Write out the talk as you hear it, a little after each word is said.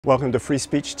Welcome to Free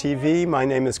Speech TV. My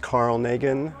name is Carl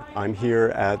Nagin. I'm here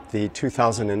at the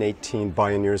 2018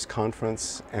 Bioneers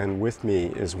Conference, and with me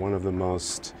is one of the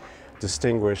most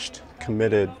distinguished,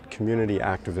 committed community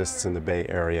activists in the Bay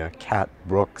Area, Kat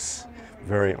Brooks.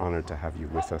 Very honored to have you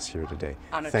with us here today.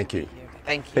 Honored Thank to you. be here.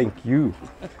 Thank you. Thank you.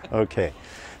 Okay,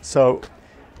 so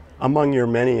among your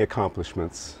many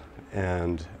accomplishments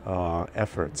and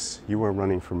efforts, you are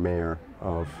running for mayor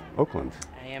of Oakland.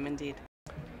 I am indeed.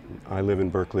 I live in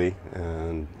Berkeley,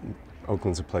 and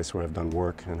Oakland's a place where I've done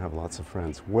work and have lots of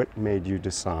friends. What made you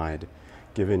decide,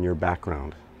 given your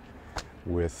background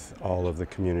with all of the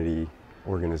community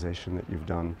organization that you've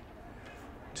done,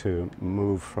 to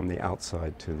move from the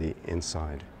outside to the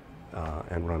inside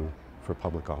and run for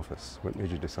public office? What made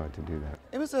you decide to do that?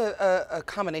 It was a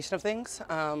combination of things.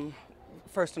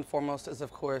 First and foremost is,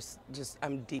 of course,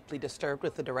 I'm deeply disturbed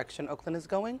with the direction Oakland is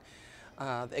going.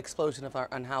 The explosion of our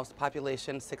unhoused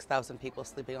population, 6,000 people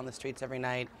sleeping on the streets every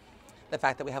night. The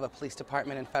fact that we have a police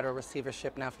department in federal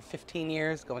receivership now for 15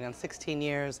 years, going on 16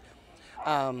 years.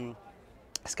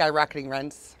 Skyrocketing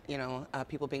rents,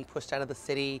 people being pushed out of the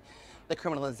city. The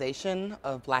criminalization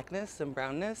of blackness and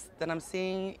brownness that I'm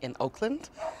seeing in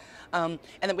Oakland. And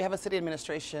then we have a city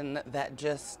administration that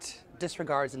just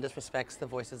disregards and disrespects the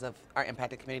voices of our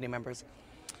impacted community members.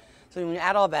 So when you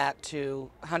add all that to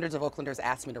hundreds of Oaklanders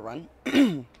asked me to run,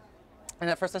 and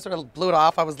at first I sort of blew it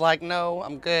off. I was like, no,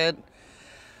 I'm good.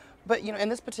 But in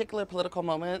this particular political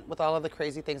moment, with all of the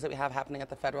crazy things that we have happening at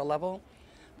the federal level,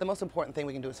 the most important thing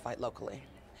we can do is fight locally.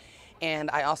 And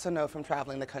I also know from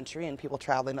traveling the country and people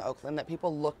traveling to Oakland that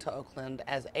people look to Oakland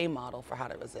as a model for how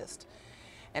to resist.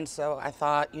 And so I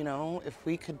thought, if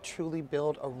we could truly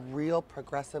build a real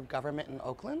progressive government in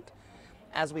Oakland,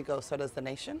 as we go, so does the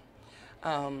nation.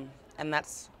 And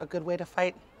that's a good way to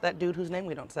fight that dude whose name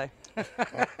we don't say.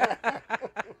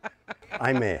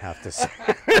 I may have to say.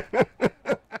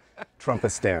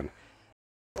 Trumpistan.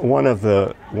 One of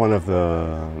the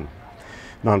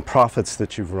nonprofits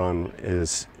that you've run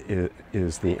is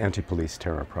the Anti-Police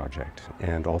Terror Project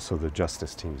and also the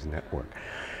Justice Teams Network.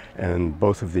 And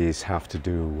both of these have to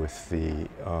do with the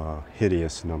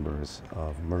hideous numbers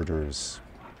of murders,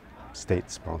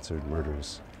 state-sponsored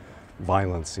murders,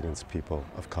 violence against people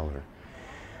of color.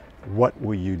 What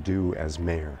will you do as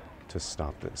mayor to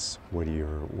stop this? What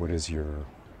is your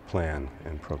plan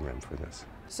and program for this?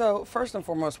 So first and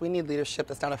foremost, we need leadership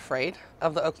that's not afraid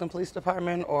of the Oakland Police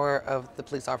Department or of the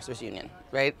Police Officers Union,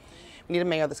 right? We need a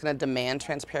mayor that's going to demand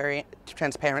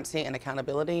transparency and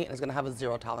accountability and is going to have a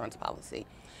zero tolerance policy.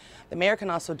 The mayor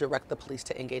can also direct the police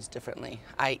to engage differently,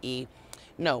 i.e.,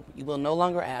 no, you will no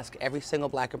longer ask every single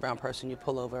black or brown person you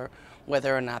pull over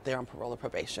whether or not they're on parole or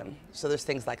probation. So there's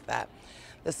things like that.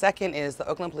 The second is the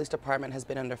Oakland Police Department has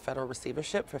been under federal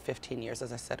receivership for 15 years,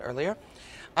 as I said earlier.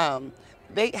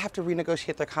 They have to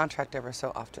renegotiate their contract ever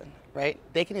so often, right?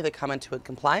 They can either come into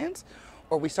compliance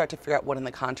or we start to figure out what in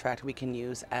the contract we can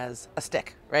use as a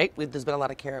stick, right? There's been a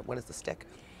lot of carrot. What is the stick?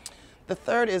 The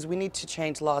third is we need to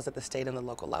change laws at the state and the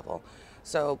local level.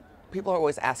 So people are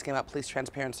always asking about police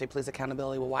transparency, police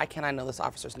accountability. Well, why can't I know this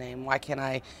officer's name? Why can't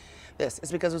I this?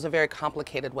 It's because there's a very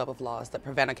complicated web of laws that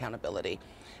prevent accountability.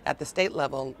 At the state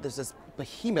level, there's this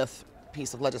behemoth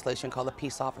piece of legislation called the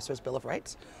Peace Officers Bill of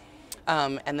Rights.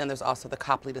 And then there's also the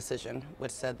Copley decision,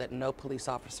 which said that no police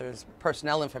officers'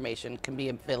 personnel information can be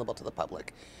available to the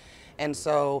public. And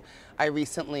so I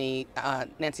recently,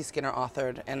 Nancy Skinner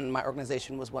authored, and my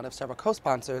organization was one of several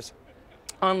co-sponsors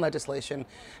on legislation,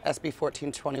 SB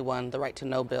 1421, the Right to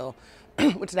Know bill,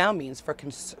 which now means for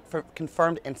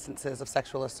confirmed instances of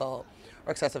sexual assault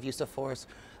or excessive use of force,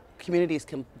 communities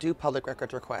can do public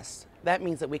records requests. That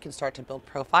means that we can start to build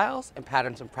profiles and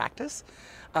patterns of practice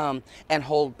and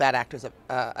hold bad actors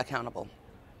accountable.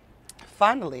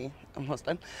 Finally, almost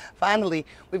done. Finally,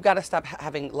 we've got to stop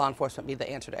having law enforcement be the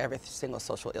answer to every single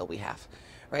social ill we have,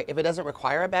 right? If it doesn't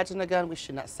require a badge and a gun, we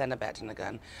should not send a badge and a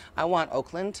gun. I want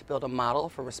Oakland to build a model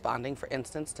for responding, for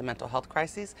instance, to mental health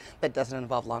crises that doesn't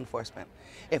involve law enforcement.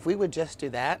 If we would just do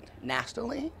that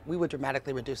nationally, we would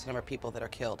dramatically reduce the number of people that are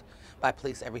killed by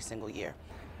police every single year.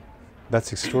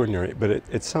 That's extraordinary, but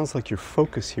it sounds like your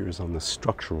focus here is on the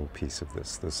structural piece of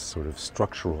this sort of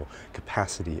structural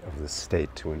capacity of the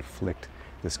state to inflict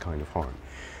this kind of harm.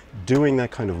 Doing that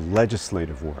kind of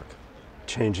legislative work,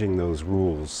 changing those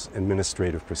rules,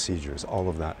 administrative procedures, all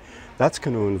of that, that's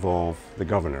going to involve the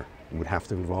governor. It would have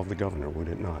to involve the governor, would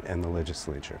it not, and the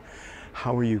legislature.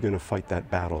 How are you going to fight that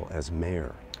battle as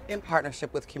mayor? In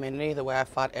partnership with community, the way I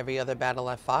fought every other battle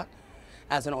I fought.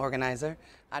 as an organizer.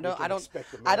 I don't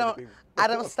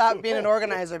don't stop being an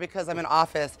organizer because I'm in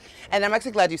office. And I'm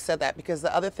actually glad you said that, because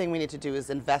the other thing we need to do is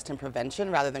invest in prevention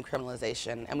rather than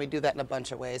criminalization. And we do that in a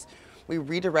bunch of ways. We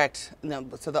redirect,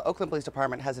 so the Oakland Police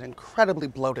Department has an incredibly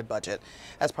bloated budget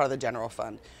as part of the general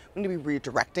fund. We need to be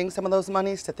redirecting some of those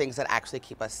monies to things that actually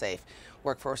keep us safe.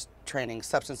 Workforce training,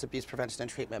 substance abuse prevention and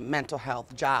treatment, mental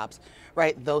health, jobs,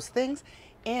 right? Those things,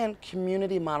 and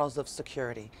community models of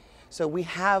security. So we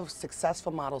have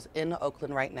successful models in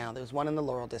Oakland right now. There's one in the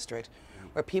Laurel District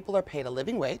where people are paid a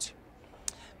living wage.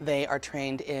 They are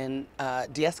trained in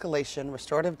de-escalation,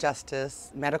 restorative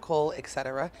justice, medical,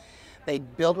 etc. They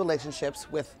build relationships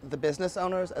with the business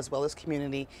owners as well as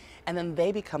community, and then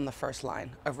they become the first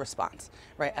line of response,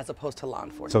 right, as opposed to law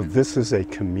enforcement. So this is a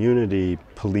community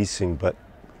policing, but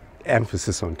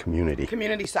emphasis on community.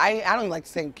 Community, I don't like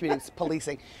saying community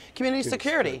policing. Community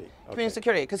security. Okay. Community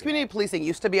security. Because community policing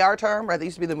used to be our term, right? It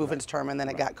used to be the movement's term, and then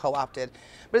it got co-opted.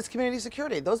 But it's community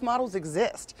security. Those models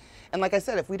exist. And like I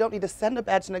said, if we don't need to send a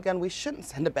badge and a gun, we shouldn't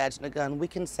send a badge and a gun. We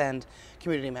can send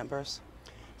community members.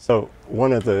 So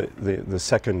one of the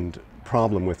second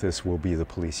problem with this will be the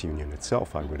police union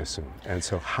itself, I would assume. And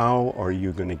so how are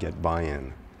you going to get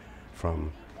buy-in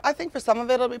from? I think for some of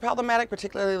it it'll be problematic,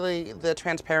 particularly the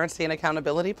transparency and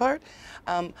accountability part.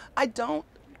 I don't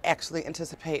actually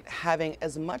anticipate having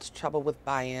as much trouble with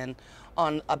buy-in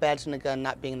on a badge and a gun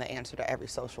not being the answer to every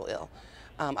social ill.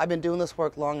 I've been doing this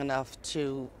work long enough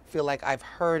to feel like I've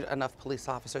heard enough police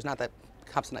officers, not that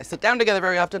cops and I sit down together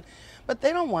very often, but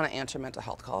they don't want to answer mental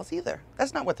health calls either.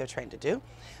 That's not what they're trained to do.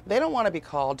 They don't want to be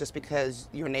called just because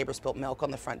your neighbor spilt milk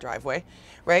on the front driveway,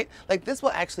 right? Like, this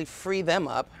will actually free them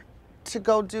up to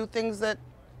go do things that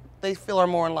they feel are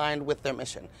more in line with their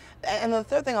mission. And the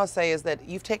third thing I'll say is that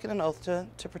you've taken an oath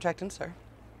to protect and serve.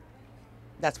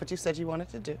 That's what you said you wanted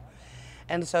to do.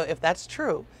 And so if that's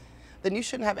true, then you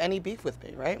shouldn't have any beef with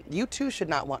me, right? You too should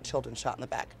not want children shot in the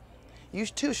back. You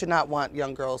too should not want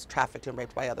young girls trafficked and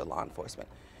raped by other law enforcement.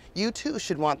 You too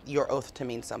should want your oath to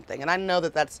mean something. And I know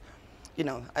that that's,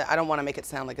 I don't want to make it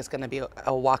sound like it's going to be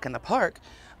a walk in the park.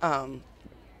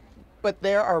 But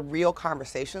there are real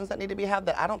conversations that need to be had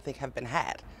that I don't think have been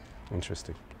had.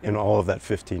 Interesting. In all of that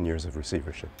 15 years of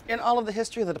receivership. In all of the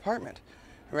history of the department,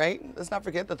 right? Let's not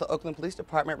forget that the Oakland Police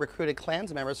Department recruited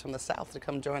Klans members from the South to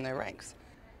come join their ranks.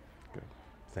 Good.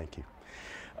 Thank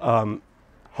you.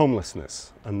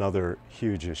 Homelessness, another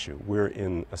huge issue. We're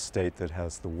in a state that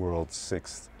has the world's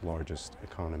 6th largest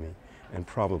economy and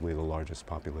probably the largest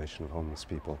population of homeless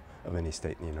people of any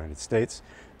state in the United States.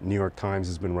 New York Times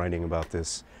has been writing about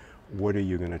this. What are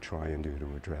you going to try and do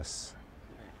to address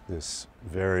this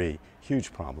very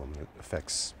huge problem that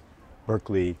affects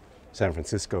Berkeley, San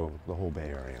Francisco, the whole Bay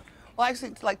Area? Well,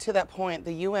 actually, like to that point,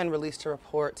 the UN released a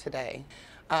report today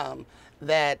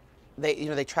that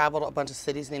they traveled a bunch of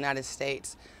cities in the United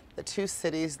States. The 2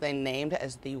 cities they named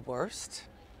as the worst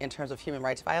in terms of human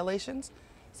rights violations,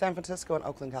 San Francisco and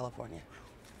Oakland, California.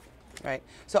 Right?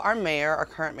 So our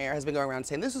current mayor, has been going around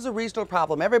saying this is a regional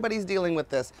problem. Everybody's dealing with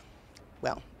this.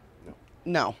 Well,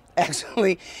 no,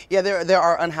 actually, yeah, there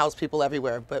are unhoused people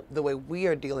everywhere, but the way we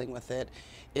are dealing with it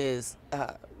is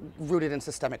rooted in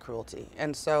systemic cruelty.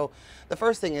 And so the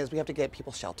first thing is we have to get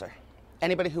people shelter.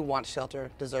 Anybody who wants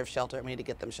shelter deserves shelter, and we need to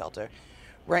get them shelter.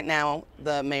 Right now,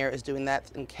 the mayor is doing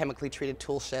that in chemically treated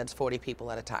tool sheds, 40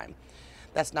 people at a time.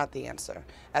 That's not the answer.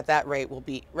 At that rate, we'll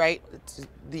be, right, it's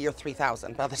the year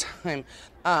 3000 by the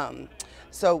time.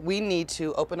 So we need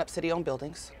to open up city-owned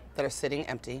buildings that are sitting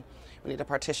empty. We need to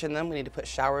partition them. We need to put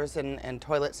showers and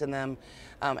toilets in them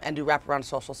and do wraparound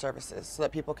social services so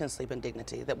that people can sleep in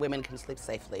dignity, that women can sleep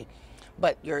safely.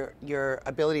 But your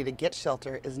ability to get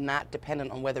shelter is not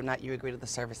dependent on whether or not you agree to the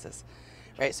services,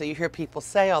 right? So you hear people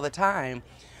say all the time,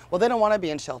 well, they don't want to be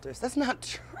in shelters. That's not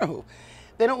true.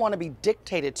 They don't want to be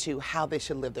dictated to how they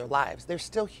should live their lives. They're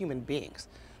still human beings.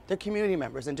 They're community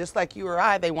members. And just like you or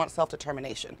I, they want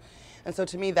self-determination. And so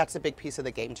to me, that's a big piece of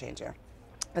the game changer.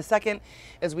 The second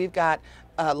is we've got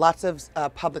lots of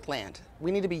public land.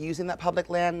 We need to be using that public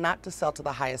land not to sell to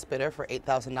the highest bidder for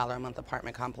 $8,000 a month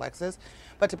apartment complexes,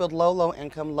 but to build low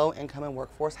income and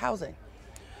workforce housing.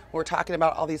 We're talking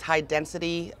about all these high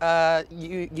density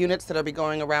units that will be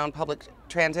going around public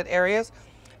transit areas.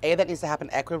 A, that needs to happen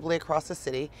equitably across the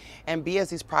city, and B,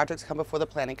 as these projects come before the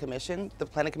Planning Commission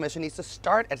needs to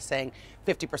start at saying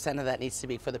 50% of that needs to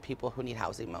be for the people who need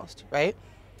housing most, right?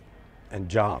 And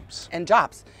jobs. And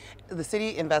jobs. The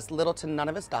city invests little to none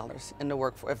of its dollars into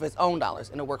its own dollars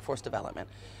into workforce development.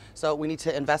 So we need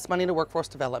to invest money into workforce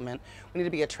development. We need to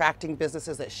be attracting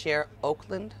businesses that share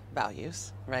Oakland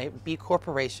values, right? B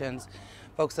corporations,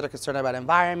 folks that are concerned about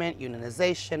environment,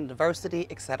 unionization, diversity,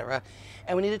 etc.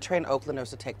 And we need to train Oaklanders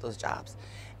to take those jobs.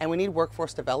 And we need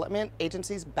workforce development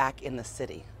agencies back in the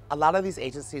city. A lot of these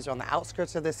agencies are on the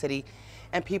outskirts of the city,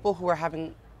 and people who are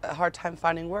having a hard time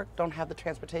finding work don't have the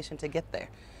transportation to get there.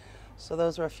 So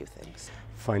those are a few things.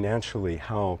 Financially,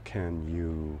 how can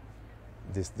you,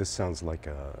 this sounds like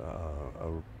a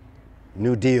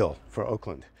new deal for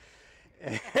Oakland.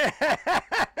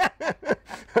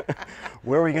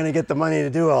 Where are we going to get the money to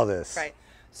do all this? Right.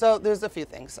 So there's a few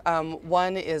things.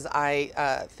 One is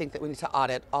I think that we need to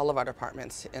audit all of our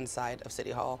departments inside of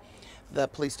City Hall. The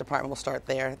police department will start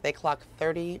there. They clock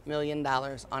 $30 million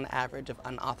on average of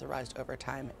unauthorized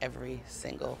overtime every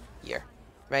single year,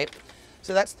 right?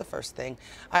 So that's the first thing.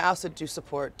 I also do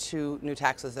support 2 new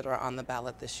taxes that are on the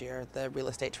ballot this year, the real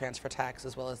estate transfer tax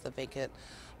as well as the vacant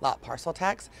lot parcel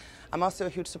tax. I'm also a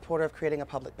huge supporter of creating a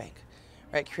public bank.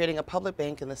 Right, creating a public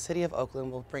bank in the city of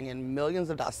Oakland will bring in millions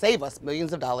of dollars, save us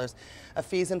millions of dollars of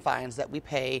fees and fines that we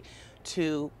pay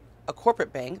to a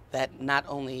corporate bank that not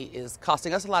only is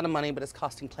costing us a lot of money, but is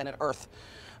costing planet Earth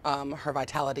her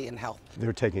vitality and health.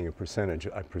 They're taking a percentage,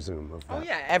 I presume, of that. Oh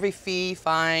yeah, every fee,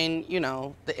 fine, you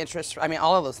know, the interest, I mean,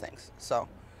 all of those things, so.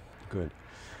 Good.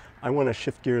 I want to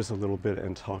shift gears a little bit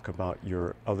and talk about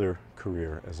your other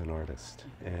career as an artist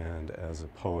and as a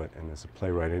poet and as a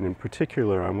playwright. And in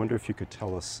particular, I wonder if you could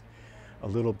tell us a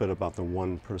little bit about the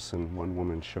one-person,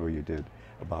 one-woman show you did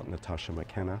about Natasha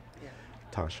McKenna. Yeah.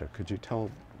 Tasha, could you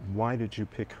tell, why did you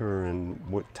pick her, and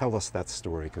tell us that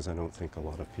story, because I don't think a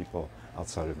lot of people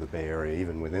outside of the Bay Area,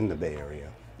 even within the Bay Area,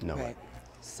 know it.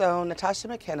 So Natasha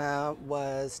McKenna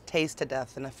was tased to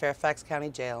death in a Fairfax County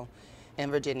jail in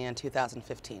Virginia in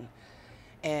 2015.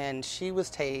 And she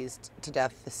was tased to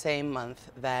death the same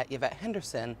month that Yvette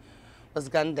Henderson was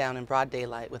gunned down in broad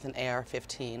daylight with an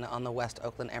AR-15 on the West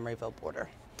Oakland-Emeryville border.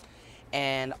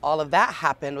 And all of that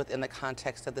happened within the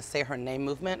context of the Say Her Name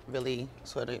movement really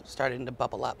sort of starting to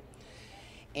bubble up.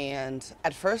 And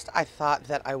at first I thought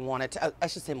that I wanted to, I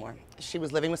should say more, she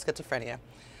was living with schizophrenia.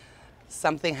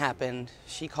 Something happened,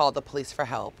 she called the police for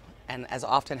help, and as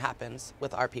often happens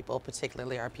with our people,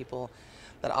 particularly our people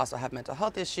that also have mental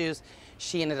health issues,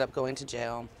 she ended up going to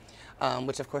jail,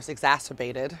 which of course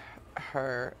exacerbated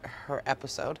her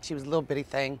episode. She was a little bitty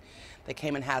thing. They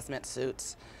came in hazmat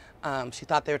suits. She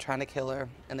thought they were trying to kill her,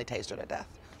 and they tased her to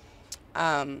death.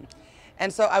 And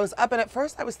so I was up, and at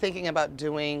first I was thinking about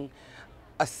doing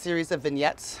a series of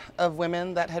vignettes of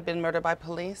women that had been murdered by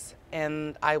police,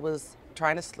 and I was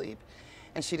trying to sleep,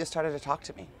 and she just started to talk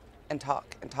to me, and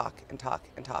talk, and talk, and talk,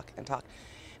 and talk, and talk.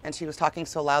 And she was talking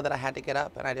so loud that I had to get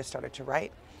up, and I just started to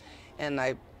write. And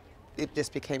it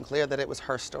just became clear that it was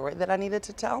her story that I needed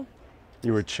to tell.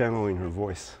 You were channeling her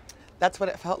voice. That's what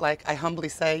it felt like. I humbly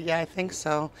say, yeah, I think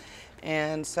so.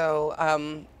 And so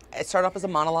it started off as a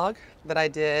monologue that I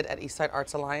did at Eastside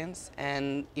Arts Alliance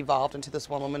and evolved into this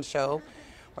one-woman show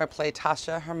where I played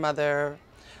Tasha, her mother,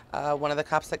 one of the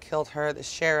cops that killed her, the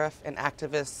sheriff, an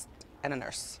activist, and a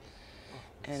nurse.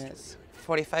 And it's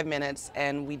 45 minutes,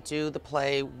 and we do the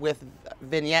play with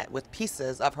vignette, with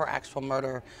pieces of her actual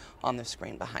murder on the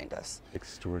screen behind us.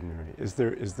 Extraordinary. Is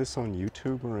this on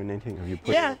YouTube or anything? Have you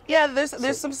put Yeah.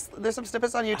 There's some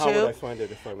snippets on YouTube. How would I find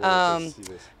it if I wanted to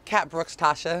see this? Cat Brooks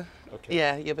Tasha. Okay.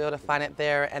 Yeah, you'll be able to find it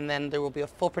there, and then there will be a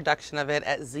full production of it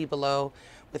at Z Below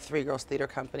with Three Girls Theater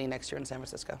Company next year in San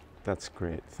Francisco. That's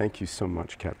great. Thank you so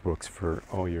much, Cat Brooks, for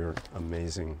all your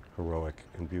amazing, heroic,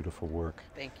 and beautiful work.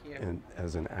 Thank you. And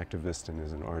as an activist and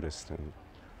as an artist and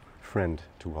friend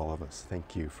to all of us,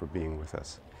 thank you for being with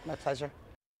us. My pleasure.